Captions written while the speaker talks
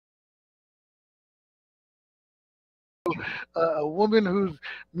a woman whose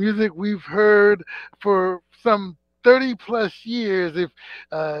music we've heard for some 30 plus years. If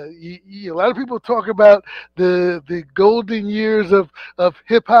a lot of people talk about the golden years of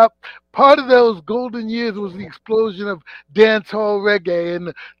hip hop. Part of those golden years was the explosion of dancehall reggae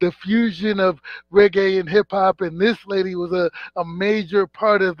and the fusion of reggae and hip hop. And this lady was a major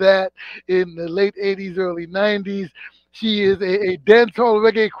part of that in the late 80s, early 90s. She is a dancehall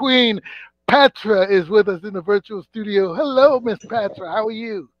reggae queen. Patra is with us in the virtual studio. Hello, Miss Patra. How are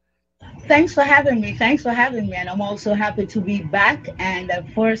you? Thanks for having me. Thanks for having me. And I'm also happy to be back. And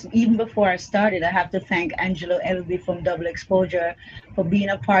first, even before I started, I have to thank Angelo Elby from Double Exposure for being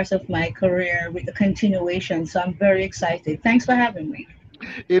a part of my career with the continuation. So I'm very excited. Thanks for having me.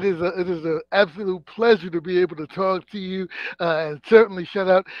 It is an absolute pleasure to be able to talk to you, and certainly shout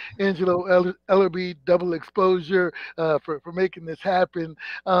out Angelo Ellerby, Double Exposure, for making this happen.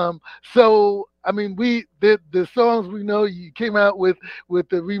 So I mean, the songs we know you came out with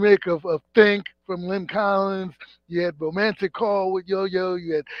the remake of Think from Lynn Collins. You had Romantic Call with Yo Yo.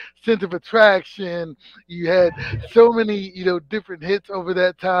 You had Sense of Attraction. You had so many different hits over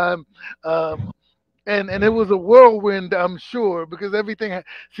that time. Um, and it was a whirlwind, I'm sure, because everything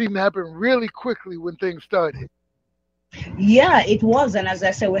seemed to happen really quickly when things started. Yeah, it was. And as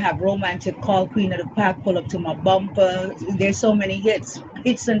I said, we have Romantic Call, Queen of the Pack, Pull Up to My Bumper. There's so many hits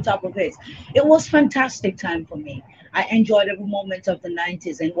on top of hits. It was fantastic time for me. I enjoyed every moment of the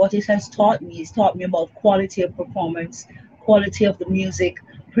 90s. And what it has taught me is taught me about quality of performance, quality of the music,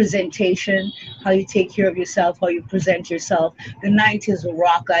 presentation, how you take care of yourself, how you present yourself. The 90s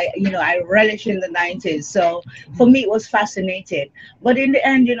rock. I relish in the 90s. So for Mhm. me, it was fascinating. But in the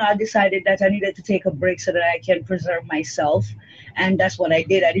end, I decided that I needed to take a break so that I can preserve myself. And that's what I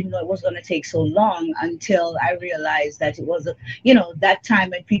did. I didn't know it was going to take so long until I realized that it was, that time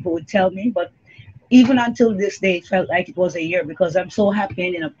when people would tell me. But even until this day, it felt like it was a year because I'm so happy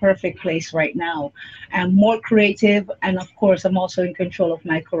and in a perfect place right now. I'm more creative, and of course, I'm also in control of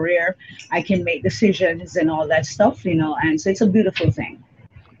my career. I can make decisions and all that stuff, and so it's a beautiful thing.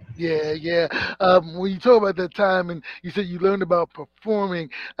 Yeah, yeah. When you talk about that time, and you said you learned about performing,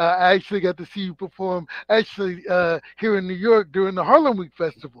 I actually got to see you perform actually here in New York during the Harlem Week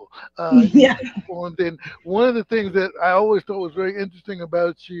Festival. You Yeah. performed, and one of the things that I always thought was very interesting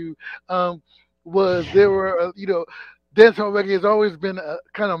about you um, was there were, dancehall reggae has always been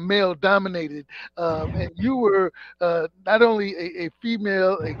kind of male dominated, and you were not only a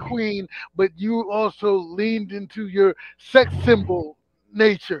female, a queen, but you also leaned into your sex symbol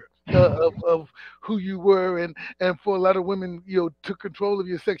nature of who you were, and for a lot of women, took control of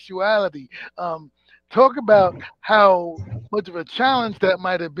your sexuality. Um, Talk about how much of a challenge that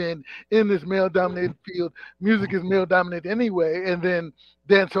might have been in this male dominated field. Music is male dominated anyway, and then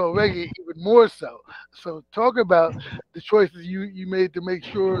dancehall reggae even more so. So talk about the choices you made to make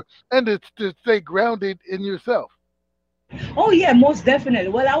sure and to stay grounded in yourself. Oh yeah, most definitely.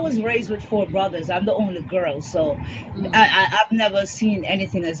 Well, I was raised with four brothers. I'm the only girl, so Mm, I've never seen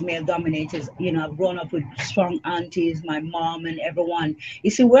anything as male dominated. I've grown up with strong aunties, my mom, and everyone.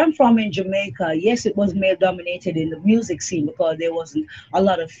 You see, where I'm from in Jamaica, yes, it was male dominated in the music scene because there wasn't a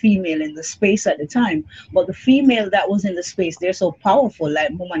lot of female in the space at the time. But the female that was in the space, they're so powerful,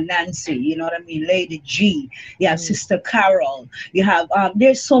 like Mama Nancy. You know what I mean? Lady G. You have mm, Sister Carol. You have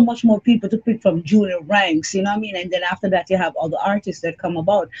there's so much more people to pick from junior ranks, you know what I mean? And then after that you have other artists that come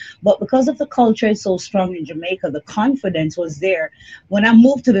about. But because of the culture is so strong in Jamaica, the confidence was there. When I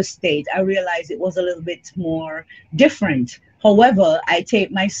moved to the state, I realized it was a little bit more different. However, I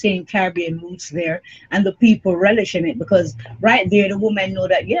take my same Caribbean roots there, and the people relish in it because right there, the women know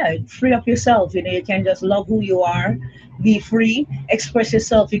that, yeah, free up yourself. You can just love who you are, be free, express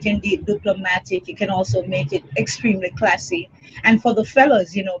yourself. You can be diplomatic. You can also make it extremely classy. And for the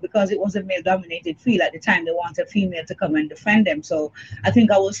fellas, because it was a male dominated field at the time, they want a female to come and defend them. So I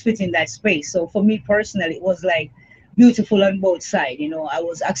think I was fit in that space. So for me personally, it was like beautiful on both sides. I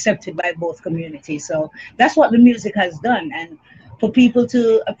was accepted by both communities. So that's what the music has done. And for people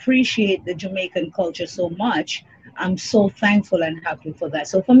to appreciate the Jamaican culture so much, I'm so thankful and happy for that.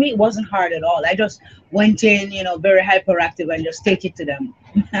 So for me, it wasn't hard at all. I just went in, very hyperactive and just take it to them.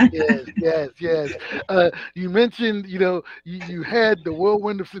 yes, yes, yes. You mentioned, you had the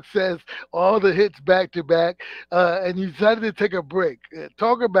whirlwind of success, all the hits back to back, and you decided to take a break.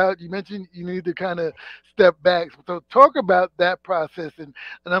 Talk about, you mentioned you need to kind of step back. So talk about that process, and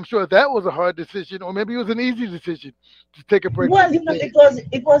I'm sure that was a hard decision, or maybe it was an easy decision to take a break from Well, the it stage.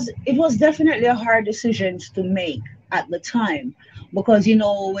 was definitely a hard decision to make. at the time, because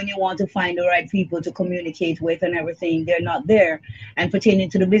when you want to find the right people to communicate with and everything, they're not there. And pertaining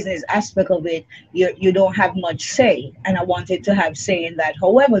to the business aspect of it, you don't have much say, and I wanted to have say in that.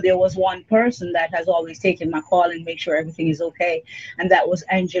 However, there was one person that has always taken my call and make sure everything is okay, and that was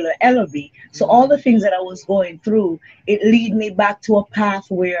Angela Ellerby. So all the Mm. things that I was going through, it lead me back to a path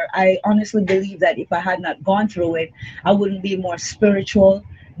where I honestly believe that if I had not gone through it, I wouldn't be more spiritual,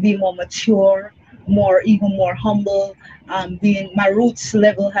 be more mature, more, even more humble. Being my roots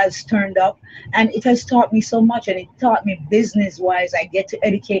level has turned up, and it has taught me so much. And it taught me business wise. I get to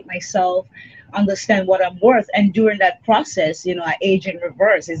educate myself, understand what I'm worth, and during that process, I age in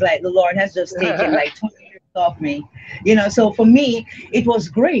reverse. It's like the Lord has just taken like 20 years off me. So for me, it was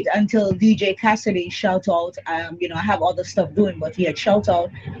great until DJ Cassidy shout out. I have other stuff doing, but he had shout out.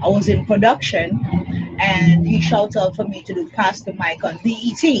 I was in production, and he shout out for me to do Pass the Mic on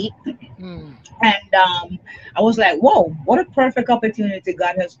BET. Mm. And I was like, whoa, what a perfect opportunity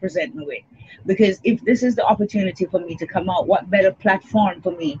God has presented me with. Because if this is the opportunity for me to come out, what better platform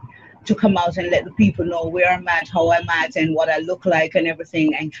for me to come out and let the people know where I'm at, how I'm at, and what I look like and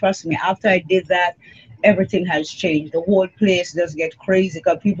everything. And trust me, after I did that, everything has changed. The whole place does get crazy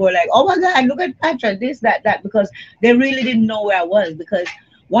because people are like, oh my God, look at Patra, this, that, that, because they really didn't know where I was. Because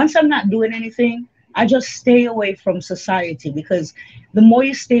once I'm not doing anything, I just stay away from society, because the more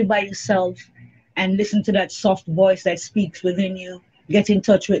you stay by yourself and listen to that soft voice that speaks within you, get in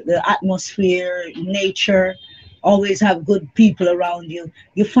touch with the atmosphere, nature, always have good people around you,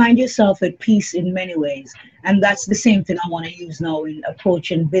 you find yourself at peace in many ways. And that's the same thing I want to use now in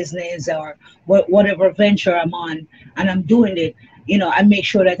approaching business or whatever venture I'm on, and I'm doing it. I make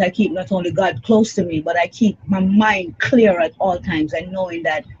sure that I keep not only God close to me, but I keep my mind clear at all times, and knowing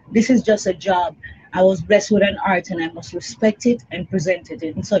that this is just a job. I was blessed with an art, and I must respect it and present it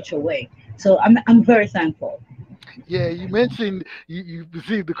in such a way. So I'm very thankful. Yeah, you mentioned you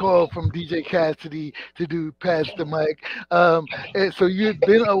received the call from DJ Cassidy to do Pass the Mic. And so you'd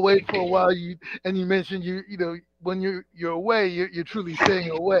been away for a while. And you mentioned when you're away, you're truly staying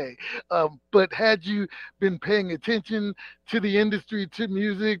away. But had you been paying attention to the industry, to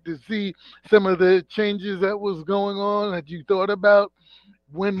music, to see some of the changes that was going on? Had you thought about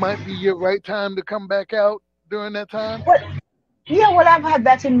when might be your right time to come back out during that time? Well, yeah, well, I've had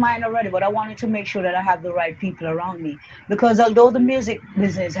that in mind already, but I wanted to make sure that I have the right people around me. Because although the music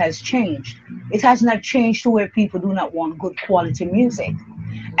business has changed, it has not changed to where people do not want good quality music.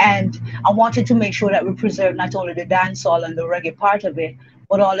 And I wanted to make sure that we preserve not only the dancehall and the reggae part of it,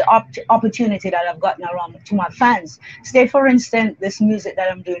 but all the opportunity that I've gotten around to my fans. Say, for instance, this music that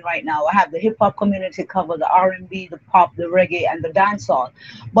I'm doing right now, I have the hip hop community cover, the R&B, the pop, the reggae, and the dancehall.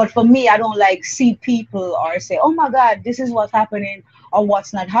 But for me, I don't like see people or say, oh my God, this is what's happening or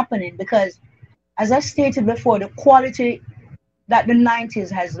what's not happening. Because as I stated before, the quality that the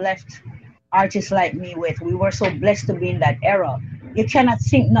 90s has left artists like me with. We were so blessed to be in that era. You cannot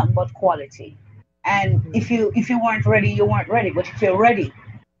think nothing but quality. And if you weren't ready, you weren't ready. But if you're ready,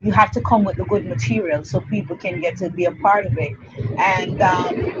 you have to come with the good material so people can get to be a part of it. And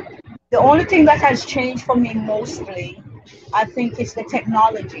the only thing that has changed for me mostly, I think, is the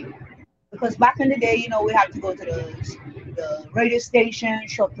technology. Because back in the day, we had to go to the radio station,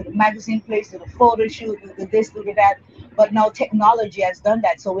 show up to the magazine place, do the photo shoot, do the this, do the that. But now technology has done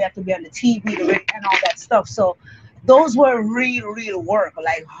that, so we have to be on the TV, the radio, and all that stuff. So those were real work,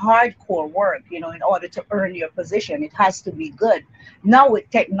 like hardcore work, in order to earn your position. It has to be good. Now with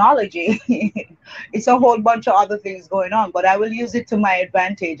technology, it's a whole bunch of other things going on, but I will use it to my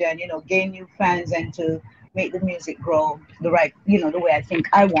advantage and, gain new fans and to make the music grow the way I think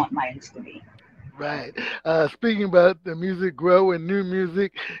I want mine to be. Right. Speaking about the music grow and new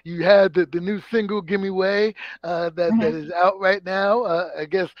music, you had the new single "Gimme Way" that Hmm. is out right now. I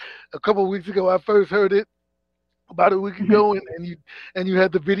guess a couple of weeks ago I first heard it. About a week Hmm. ago, and you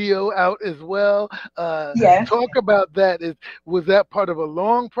had the video out as well. Yeah. Talk about that. Was that part of a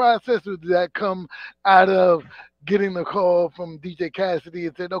long process, or did that come out of getting the call from DJ Cassidy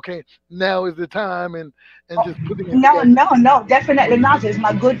and said, "Okay, now is the time," and Oh, just putting it no, together? no, no, definitely not. It's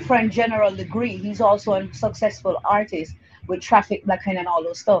my good friend General Legree. He's also a successful artist with Traffic Black and all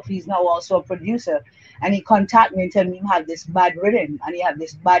those stuff. He's now also a producer. And he contacted me and told me you have this bad rhythm and you have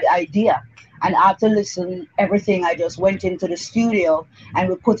this bad idea. And after listening everything, I just went into the studio and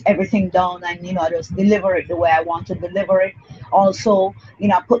we put everything down and I just deliver it the way I want to deliver it. Also,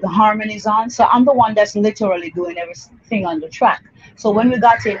 I put the harmonies on. So I'm the one that's literally doing everything on the track. So when we Mm.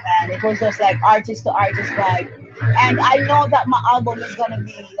 got in, man, it was just like artist to artist vibe. And I know that my album is gonna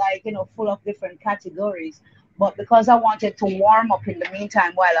be like, full of different categories. But because I wanted to warm up in the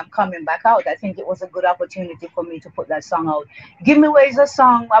meantime while I'm coming back out, I think it was a good opportunity for me to put that song out. Give Me Way is a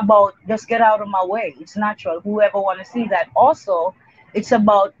song about just get out of my way. It's natural. Whoever want to see that. Also, it's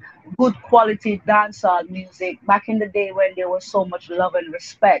about good quality dancehall music back in the day when there was so much love and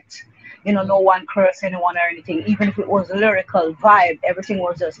respect. You know, no Mhm. one cursed anyone or anything. Even if it was a lyrical vibe, everything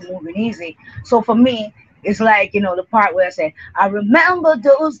was just moving easy. So for me, it's like, the part where I say, I remember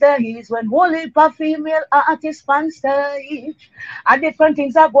those days when only for female artists on stage. And different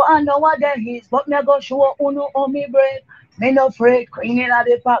things I go on nowadays, but me go show uno on me brave. Me no afraid, queen in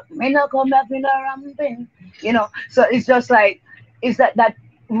the park. Me no come back in a ramping. So it's just like, it's that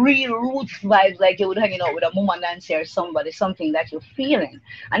real roots vibes, like you would hanging out with a woman dancer or somebody, something that you're feeling.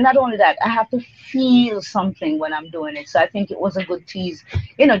 And not only that, I have to feel something when I'm doing it. So I think it was a good tease,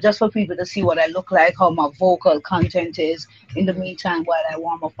 just for people to see what I look like, how my vocal content is in the Mhm. meantime while I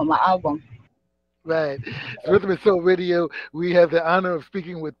warm up for my album. Right. It's Rhythm and Soul Radio. We have the honor of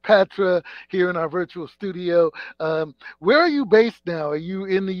speaking with Patra here in our virtual studio. Where are you based now? Are you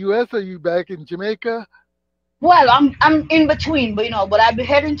in the U.S.? Are you back in Jamaica? Well, I'm in between, but I'll be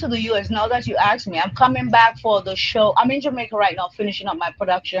heading to the US now that you asked me. I'm coming back for the show. I'm in Jamaica right now, finishing up my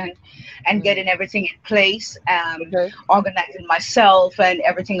production and Mm. getting everything in place, Okay. organizing myself and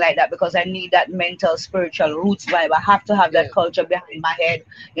everything like that because I need that mental, spiritual roots vibe. I have to have that Yes. culture behind my head.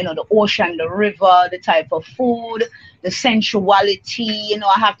 The ocean, the river, the type of food, the sensuality.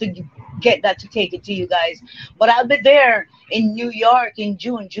 I have to get that to take it to you guys. But I'll be there in New York in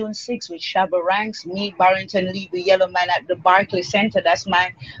June 6th with Shabba Ranks, me, Barrington Levy, Yellow Man at the Barclays Center. That's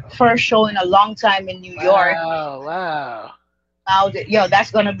my first show in a long time in New York. Wow. Wow. Now,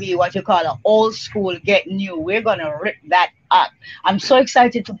 that's gonna be what you call an old school get new. We're gonna rip that up. I'm so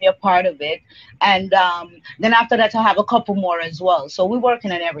excited to be a part of it. And then after that, I have a couple more as well. So we're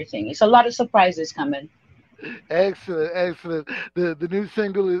working on everything. It's a lot of surprises coming. Excellent, excellent. The new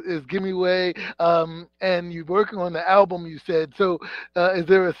single is "Gimme Way," and you're working on the album. You said so. Is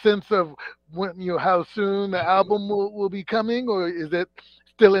there a sense of when how soon the album will be coming, or is it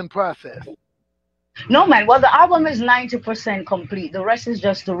still in process? No, man. Well, the album is 90% complete. The rest is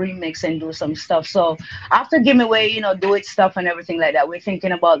just to remix and do some stuff. So after Give Me Away, do it stuff and everything like that. We're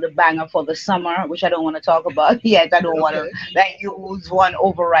thinking about the banger for the summer, which I don't want to talk about yet. I don't want to Okay. like use one,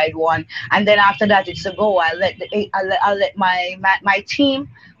 override one. And then after that, it's a go. I let my team,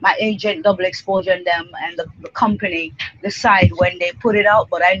 my agent, Double Exposure, and them and the company decide when they put it out.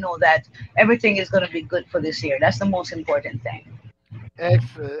 But I know that everything is going to be good for this year. That's the most important thing.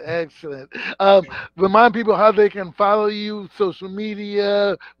 Excellent, excellent. Remind people how they can follow you, social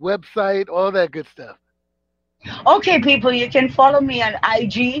media, website, all that good stuff. Okay, people, you can follow me on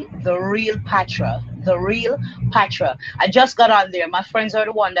IG, The Real Patra. The Real Patra. I just got on there. My friends are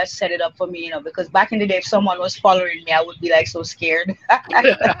the one that set it up for me, because back in the day, if someone was following me, I would be like so scared.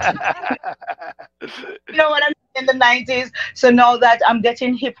 You know what I mean? In the 90s. So now that I'm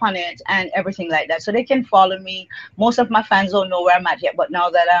getting hip on it and everything like that. So they can follow me. Most of my fans don't know where I'm at yet, but now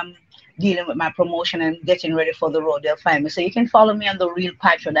that I'm dealing with my promotion and getting ready for the road, they'll find me. So you can follow me on The Real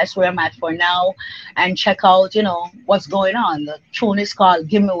Patron. That's where I'm at for now. And check out, what's going on. The tune is called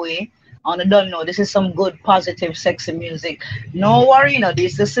Giveaway. On the don't know, this is some good, positive, sexy music. No worry,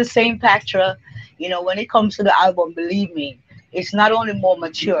 this is the same Patra. When it comes to the album, believe me, it's not only more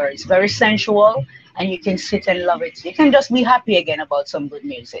mature, it's very sensual, and you can sit and love it. You can just be happy again about some good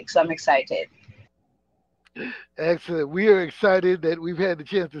music. So I'm excited. Excellent. We are excited that we've had the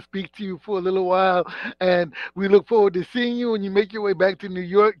chance to speak to you for a little while, and we look forward to seeing you when you make your way back to New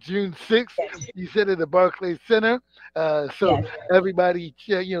York, June 6th. Yes. You said at the Barclays Center. So Yes. everybody,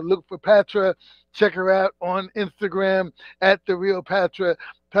 look for Patra. Check her out on Instagram at the Real Patra.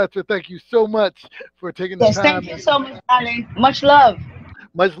 Patra, thank you so much for taking the Yes. Thank time. you so much, darling. Much love.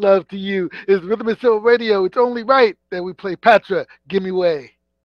 Much love to you. It's Rhythm and Soul Radio. It's only right that we play Patra. Give me way.